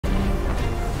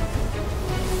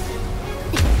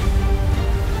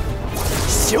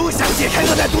Xiuxian解开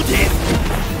恶难毒体。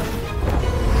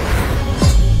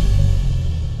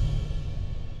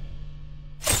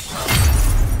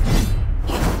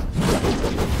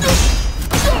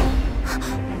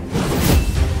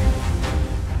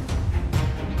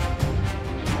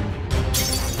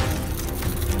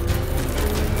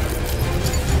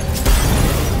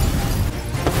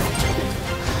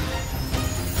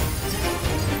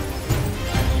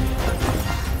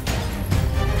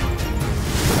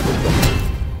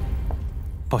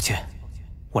抱歉，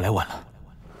我来晚了。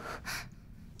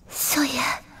萧炎，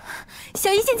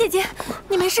小医仙姐姐，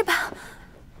你没事吧？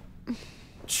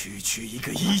区一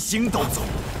个1星斗宗，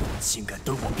竟敢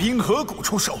对我冰河谷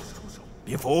出手！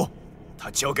蝙蝠，他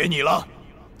交给你了，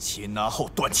擒拿后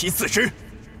断其四肢。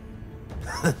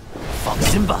哼，放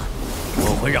心吧，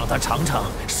我会让他尝尝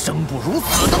生不如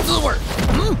死的滋味。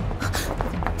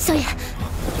萧炎，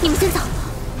你们先走。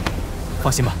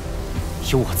放心吧，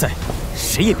有我在，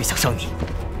谁也别想伤你。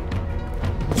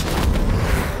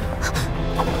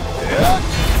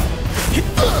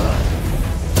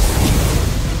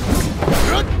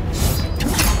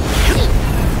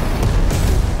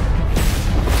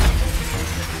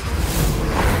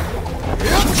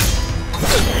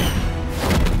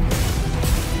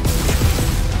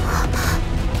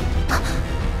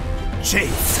 这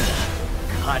次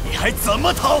看你还怎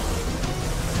么逃！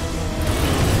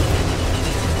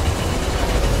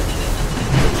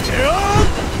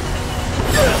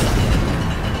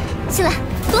进来，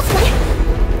躲起来！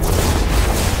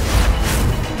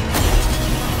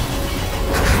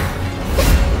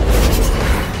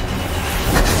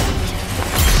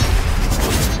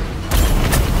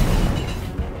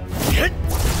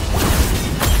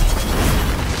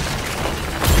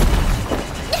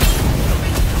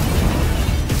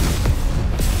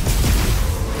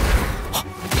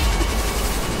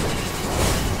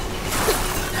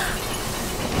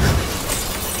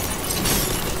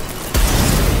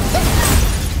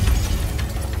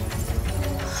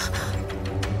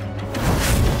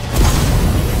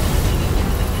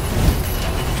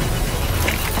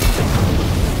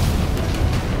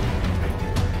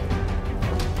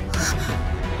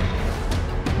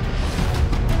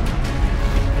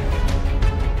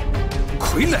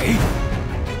傀儡，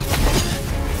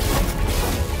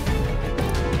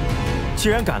既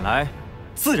然赶来，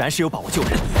自然是有把握救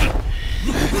人。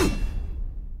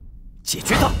解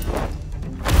决他！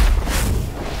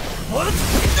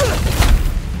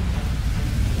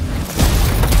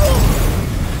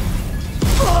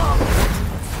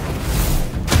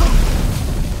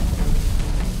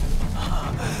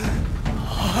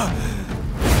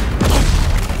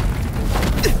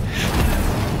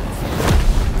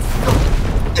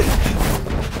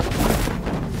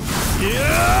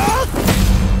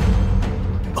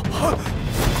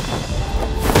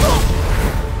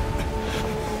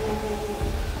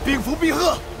兵符毕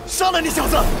鹤，杀了你小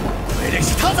子！傀儡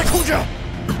是他在控制。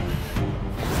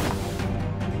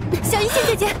小医仙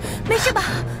姐姐，没事吧？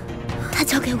他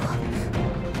交给我，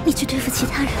你去对付其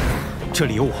他人。这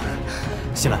里有我。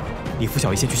新兰，你扶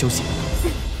小医仙去休息。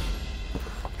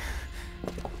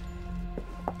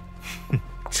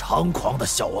猖狂的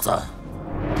小子！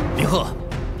冰鹤，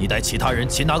你带其他人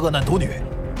擒拿恶难毒女，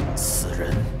此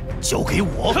人交给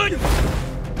我。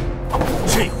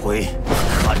这回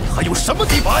看你还有什么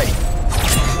底牌！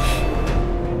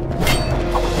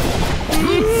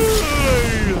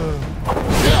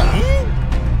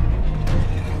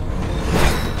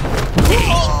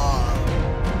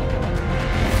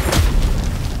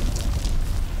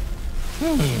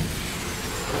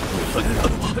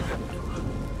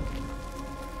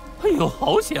哎呦，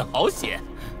好险好险！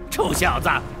臭小子，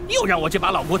又让我这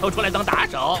把老骨头出来当打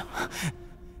手。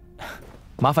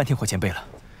麻烦天火前辈了。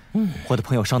我的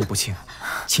朋友伤得不轻，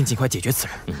请尽快解决此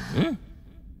人。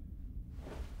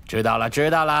知道了，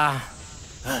知道了。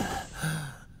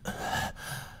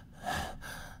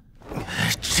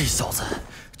这小子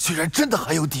居然真的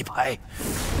还有底牌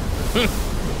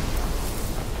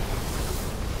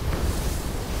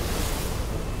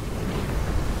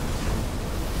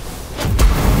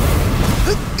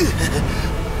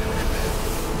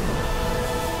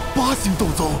！8星斗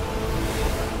宗。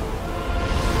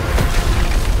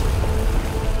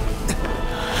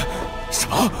 什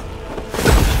么？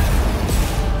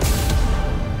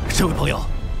这位朋友，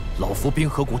老夫冰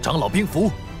河谷长老冰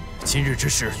符，今日之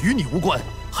事与你无关，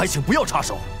还请不要插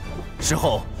手。之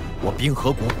后我冰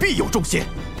河谷必有重谢。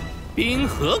冰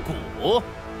河谷，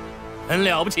很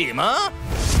了不起吗？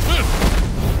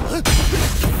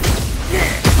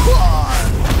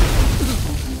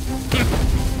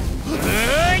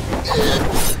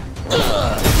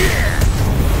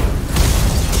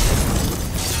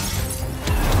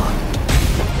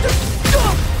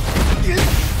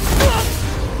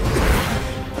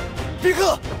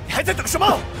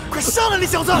快上来，你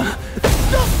小子！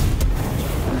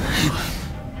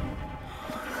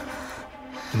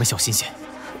你们小心些。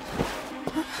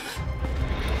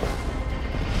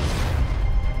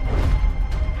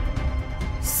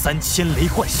3000雷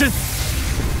幻身。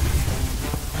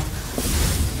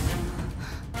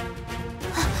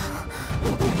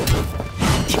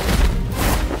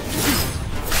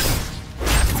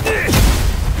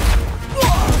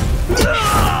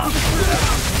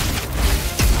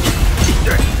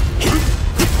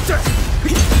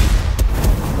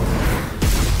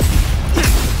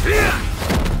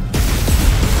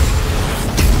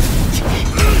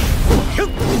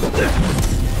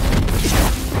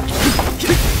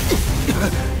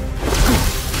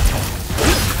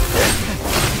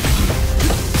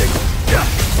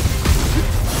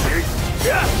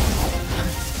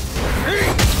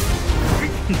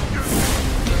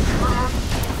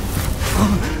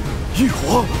 玉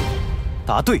火，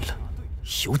答对了，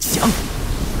有奖。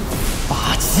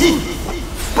八级，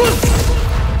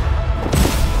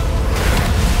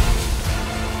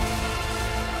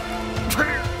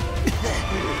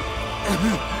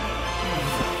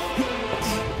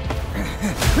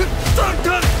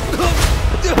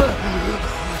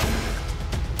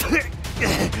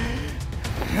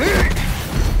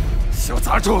小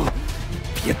杂种，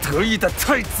别得意的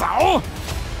太早。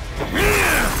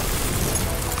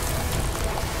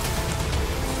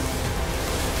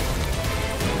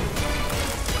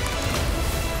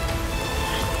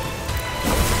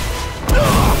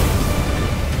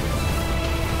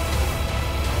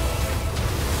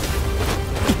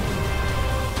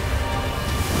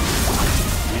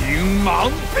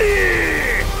 盲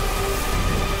毙！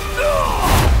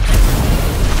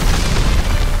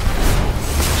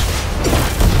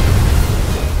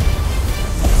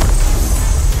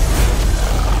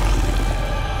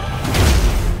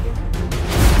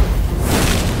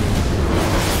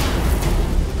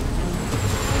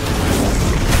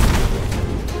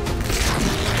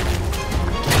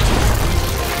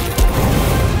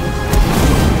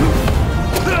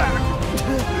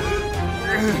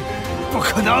不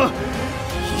可能！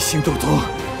 异星斗宗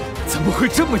怎么会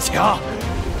这么强？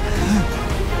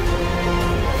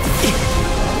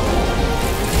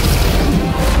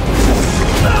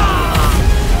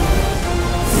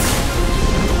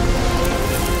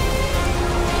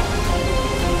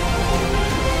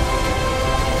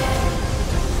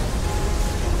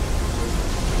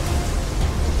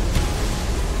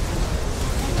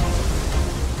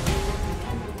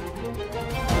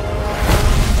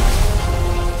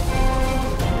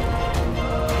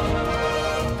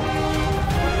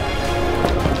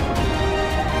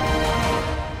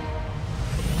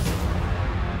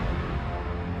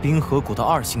冰河谷的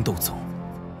2星斗宗，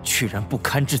居然不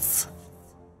堪至此。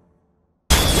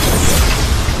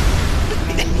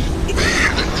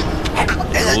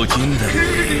如今的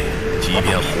你，即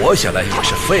便活下来也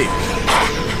是废物，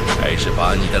还是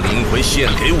把你的灵魂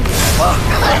献给我吧。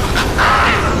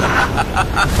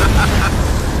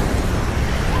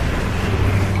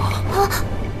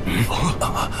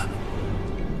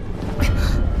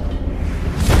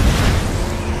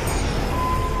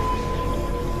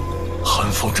韩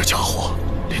风这家伙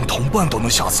连同伴都能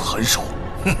下此狠手，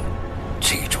哼，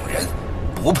这种人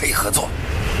不配合作。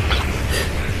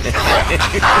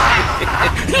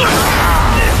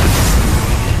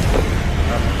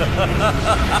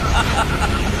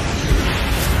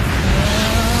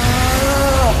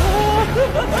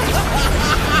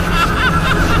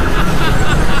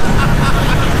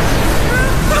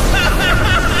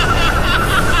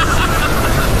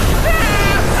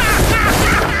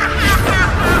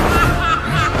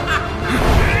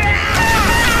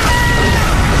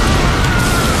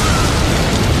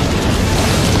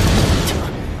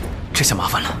这下麻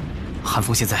烦了，韩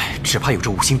风现在只怕有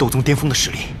着5星斗宗巅峰的实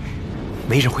力，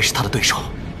没人会是他的对手。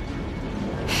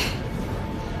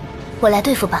我来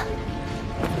对付吧。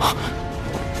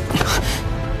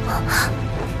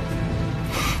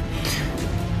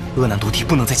恶难毒体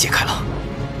不能再解开了，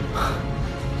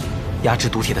压制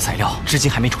毒体的材料至今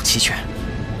还没找齐全，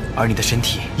而你的身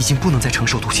体已经不能再承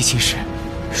受毒气侵蚀。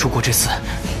如果这次……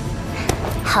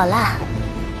好啦，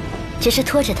只是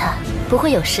拖着他，不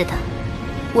会有事的。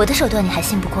 我的手段你还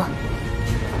信不过？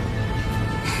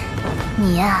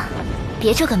你呀，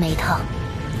别皱个眉头，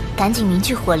赶紧凝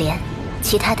聚火莲，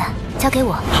其他的交给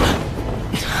我。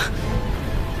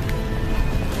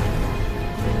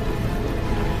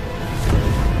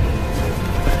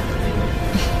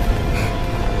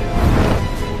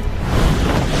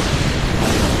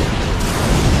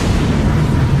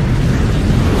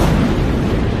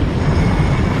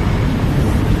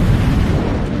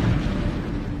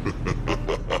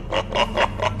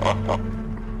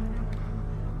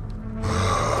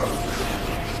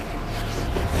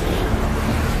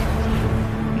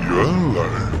原来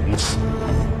如此，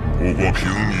不过凭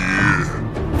你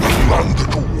能拦得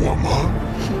住我吗？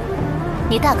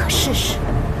你大可试试。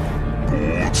不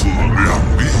自量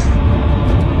力！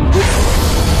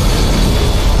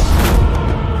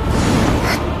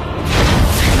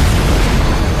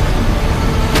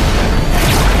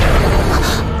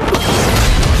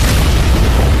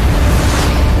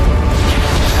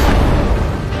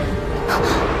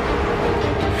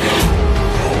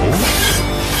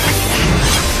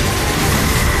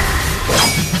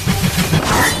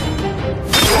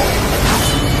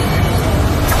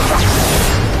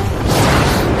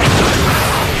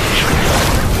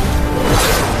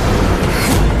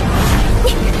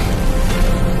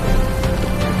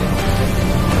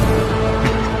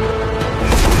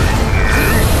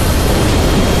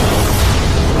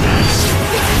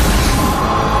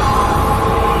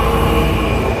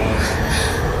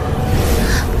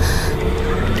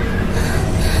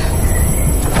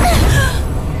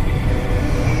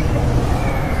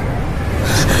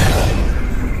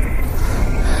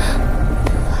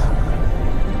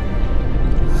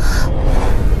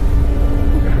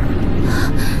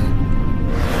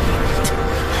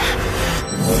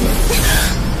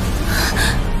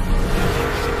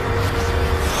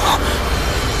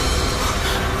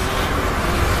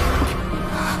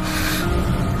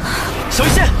小医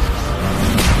仙，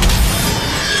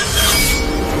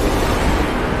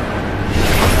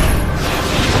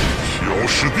小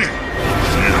师弟，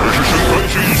你还是先反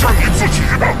省一下你自己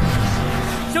吧。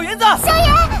小银子，萧炎，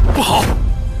不好！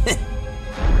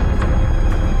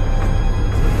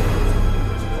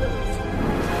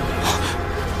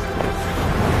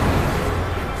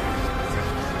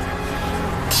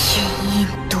天阴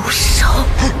毒手。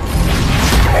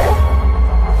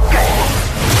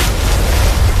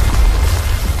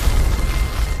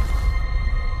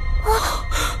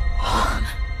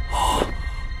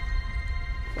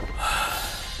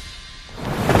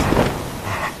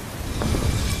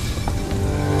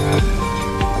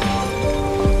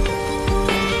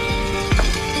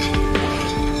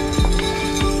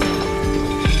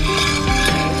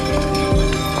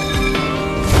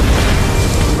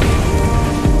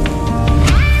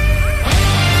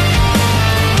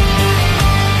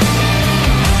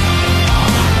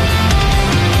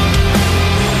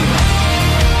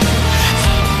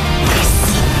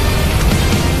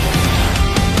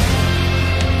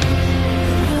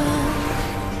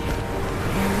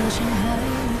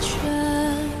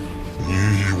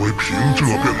凭这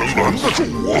便能拦得住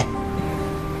我？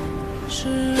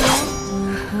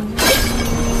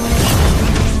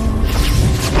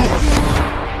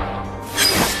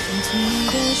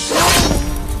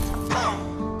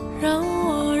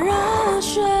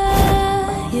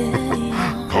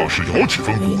他是有几分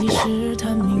果断，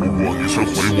不过你虽毁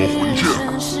我魂剑，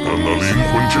但那灵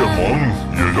魂剑芒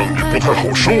也让你不太好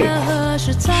受。现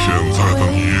在的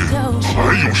你还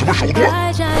有什么手段？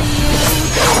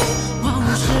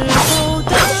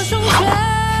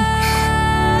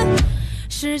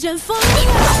时间风月，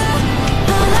跑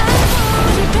来跑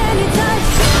去陪你在一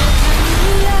起看日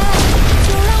月，就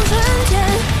让春天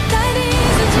代替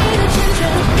自己的缱绻。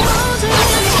我只愿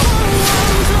你过往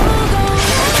足够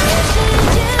让时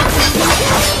间变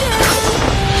远，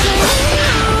这一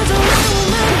路走来我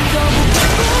们都不会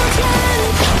不见。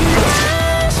万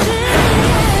事夜，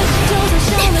就算消了天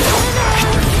边，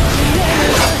越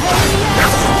来越黑夜。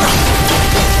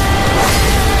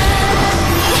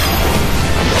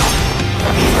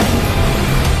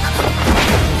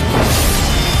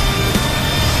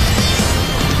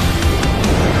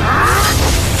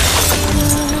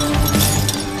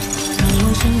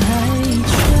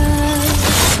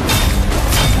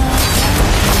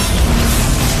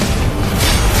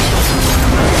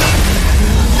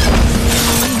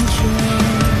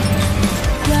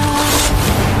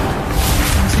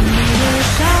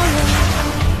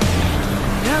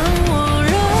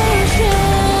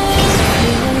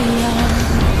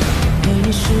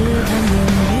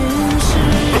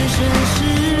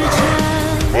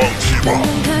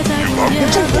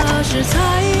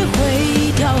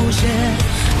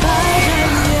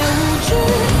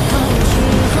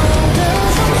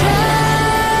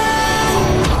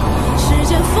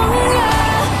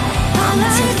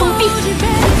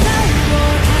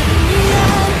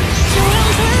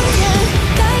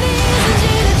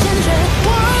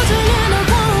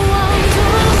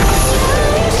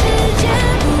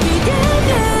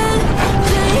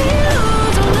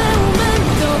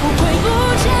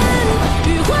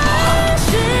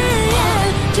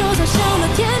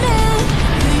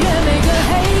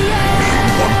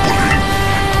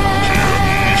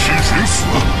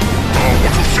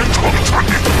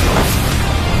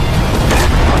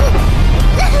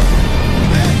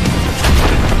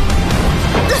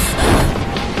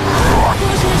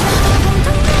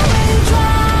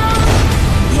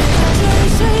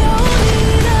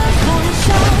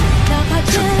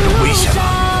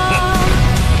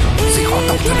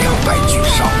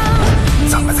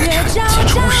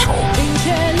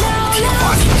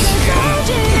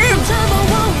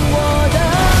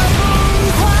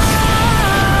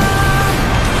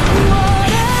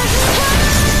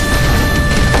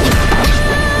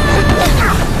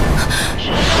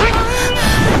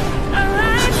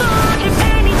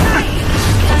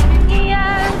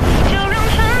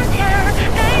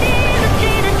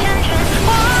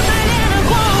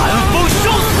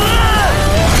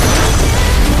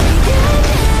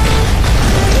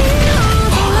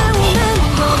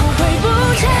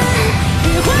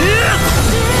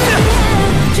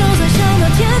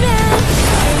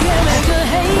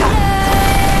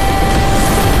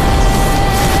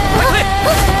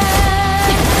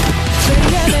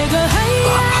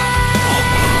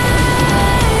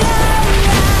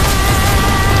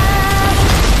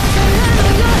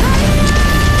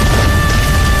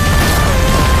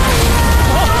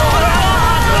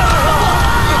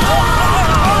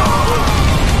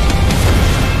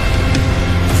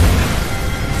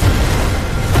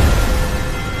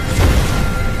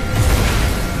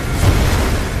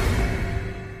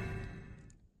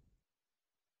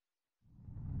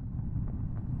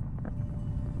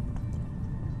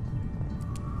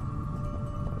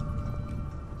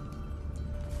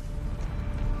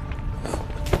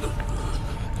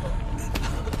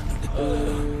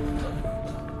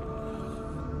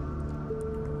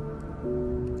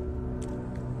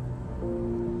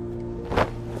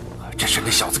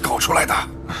出来的，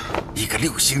一个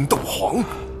6星斗皇。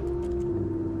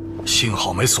幸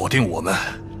好没锁定我们，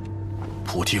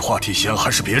菩提化体仙还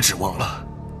是别指望了，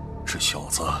这小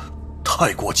子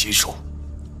太过棘手。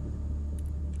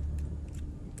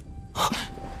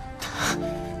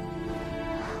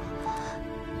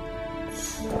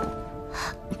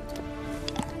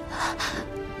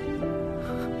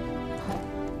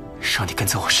让你跟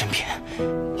在我身边，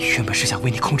原本是想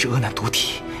为你控制恶难毒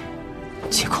体，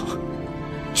结果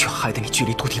却害得你距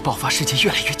离毒体爆发时间越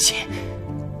来越近。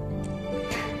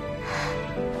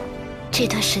这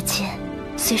段时间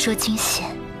虽说惊险，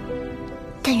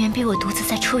但远比我独自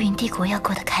在出云帝国要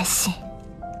过得开心。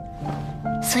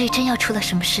所以真要出了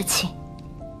什么事情，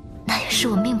那也是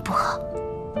我命不好，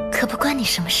可不关你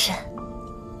什么事。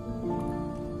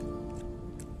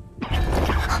萧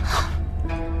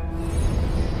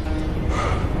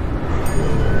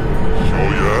炎，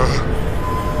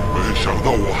没想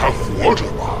到我还活着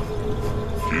吧？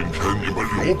今天你们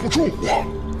留不住我，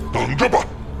等着吧！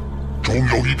终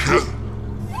有一天，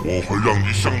我会让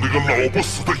你像那个老不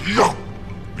死的一样，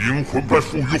灵魂被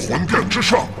附于魂殿之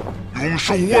上，永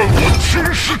受万我侵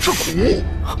蚀之苦。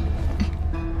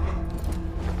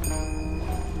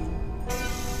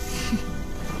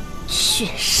血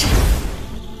誓。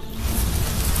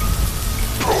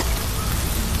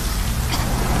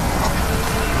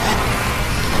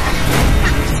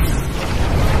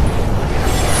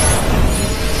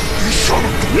你上毒！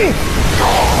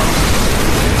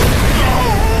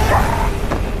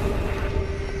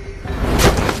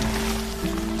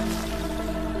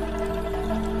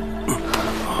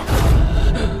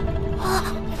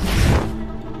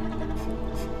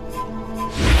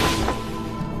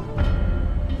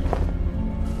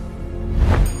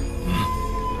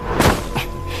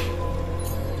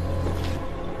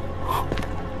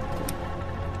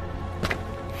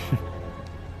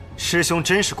师兄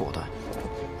真是果断，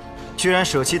居然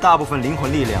舍弃大部分灵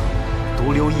魂力量，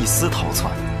独留一丝逃窜。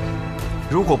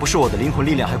如果不是我的灵魂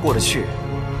力量还过得去，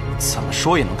怎么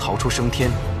说也能逃出升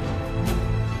天。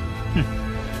哼！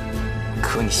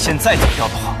可你现在走掉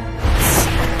的话，怎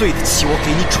么对得起我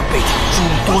给你准备的诸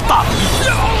多大礼？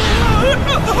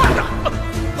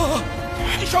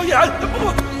萧炎，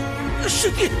师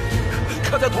弟，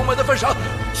看在同门的份上，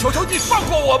求求你放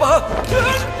过我吧！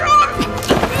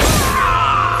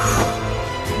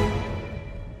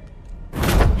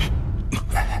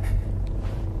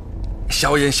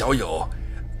萧炎小友，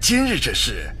今日之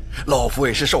事，老夫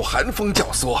也是受寒风教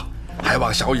唆，还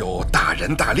望小友大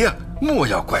人大量，莫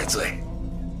要怪罪。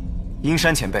阴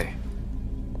山前辈，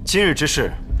今日之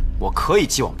事，我可以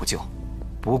既往不咎，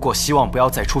不过希望不要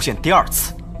再出现第二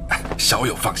次。小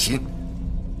友放心。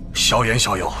萧炎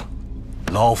小友，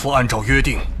老夫按照约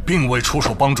定，并未出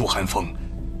手帮助寒风，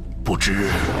不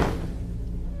知。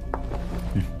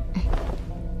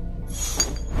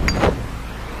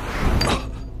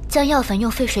将药粉用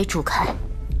沸水煮开，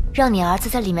让你儿子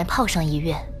在里面泡上1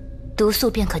月，毒素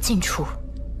便可尽除。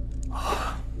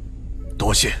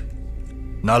多谢，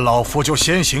那老夫就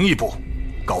先行一步，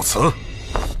告辞。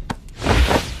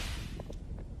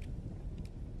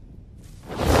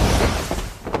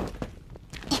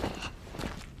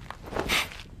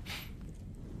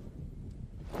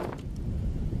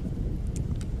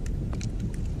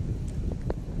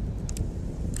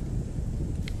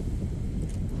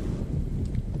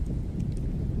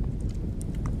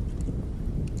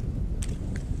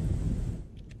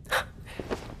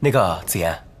那个子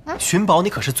言，寻宝你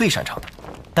可是最擅长的，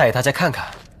带大家看看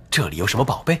这里有什么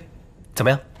宝贝，怎么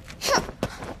样？哼，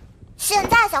现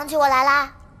在想起我来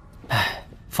啦？哎，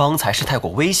方才是太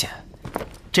过危险，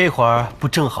这会儿不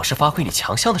正好是发挥你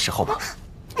强项的时候吗？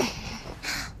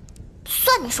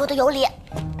算你说的有理，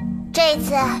这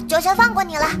次就先放过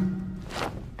你了。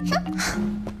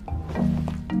哼，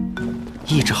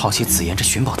一直好奇子言这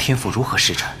寻宝天赋如何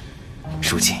施展，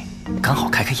如今刚好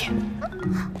开开眼。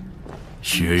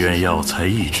学院药材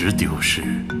一直丢失，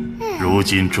如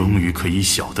今终于可以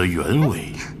晓得原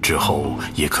委，之后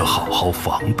也可好好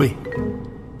防备。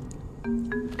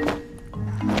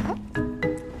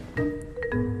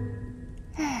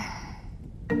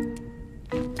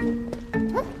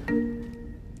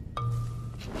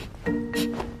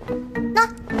那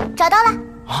找到了。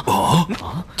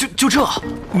就这？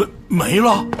没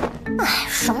了？哎，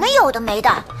什么有的没的，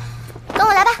跟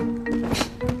我来吧。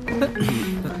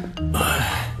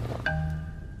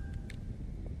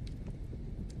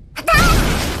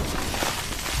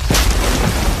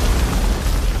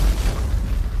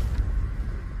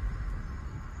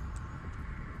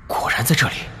果然在这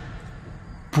里，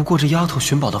不过这丫头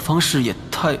寻宝的方式也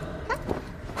太……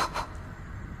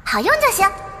好用就行。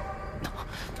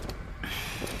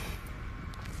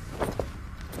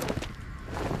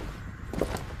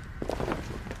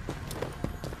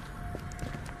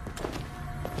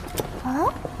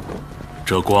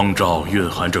这光照蕴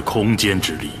含着空间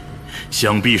之力，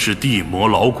想必是地魔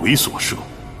老鬼所设。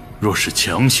若是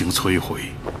强行摧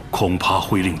毁，恐怕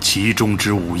会令其中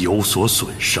之物有所损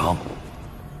伤。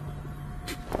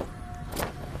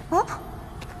哦，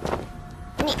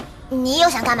你又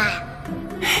想干嘛呀？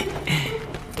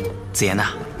子言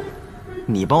呐，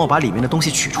你帮我把里面的东西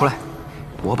取出来，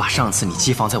我把上次你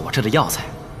寄放在我这的药材，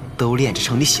都炼制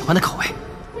成你喜欢的口味。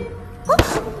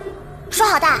说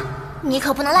好的，你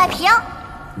可不能赖皮哦。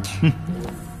哼。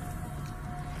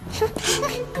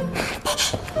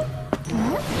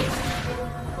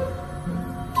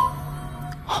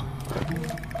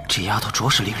这丫头着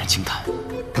实令人惊叹，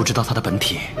不知道她的本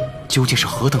体究竟是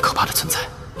何等可怕的存在。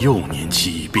幼年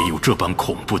期便有这般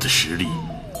恐怖的实力，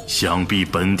想必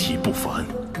本体不凡。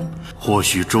或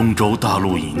许中州大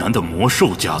陆以南的魔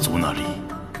兽家族那里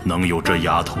能有这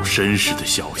丫头身世的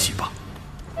消息吧。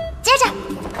接着，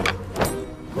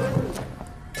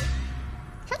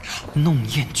弄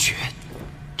焰诀，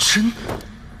真，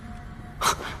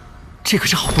这可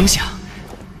是好东西啊！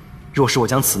若是我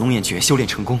将此弄焰诀修炼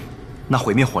成功，那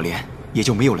毁灭火莲也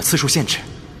就没有了次数限制。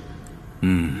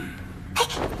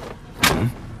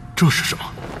这是什么？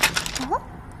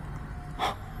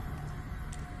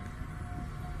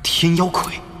天妖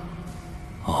魁。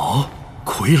哦，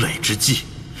傀儡之技，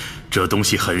这东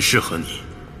西很适合你。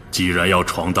既然要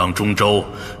闯荡中州，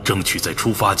争取在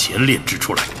出发前炼制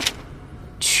出来。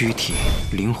躯体、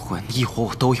灵魂、异火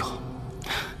我都有，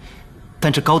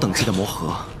但这高等级的魔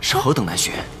核是何等难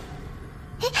学。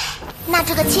那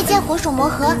这个七阶火属魔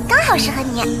核刚好适合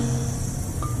你。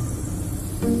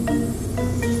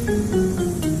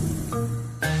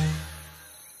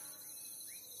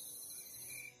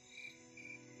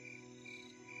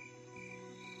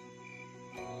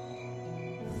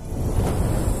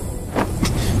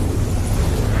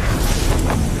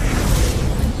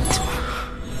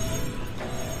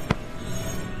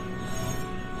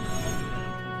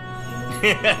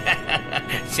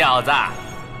小子，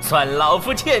算老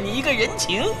夫欠你一个人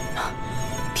情。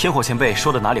天火前辈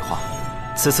说的哪里话？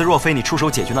此次若非你出手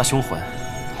解决那凶魂，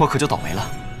我可就倒霉了。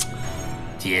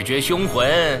解决凶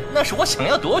魂，那是我想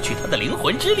要夺取他的灵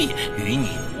魂之力，与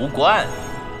你无关。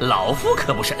老夫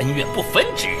可不是恩怨不分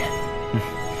之人。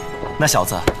那小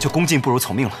子就恭敬不如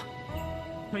从命了。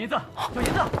小银子，小银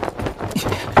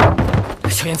子，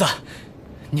小银子，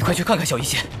你快去看看小医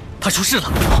仙，他出事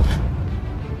了。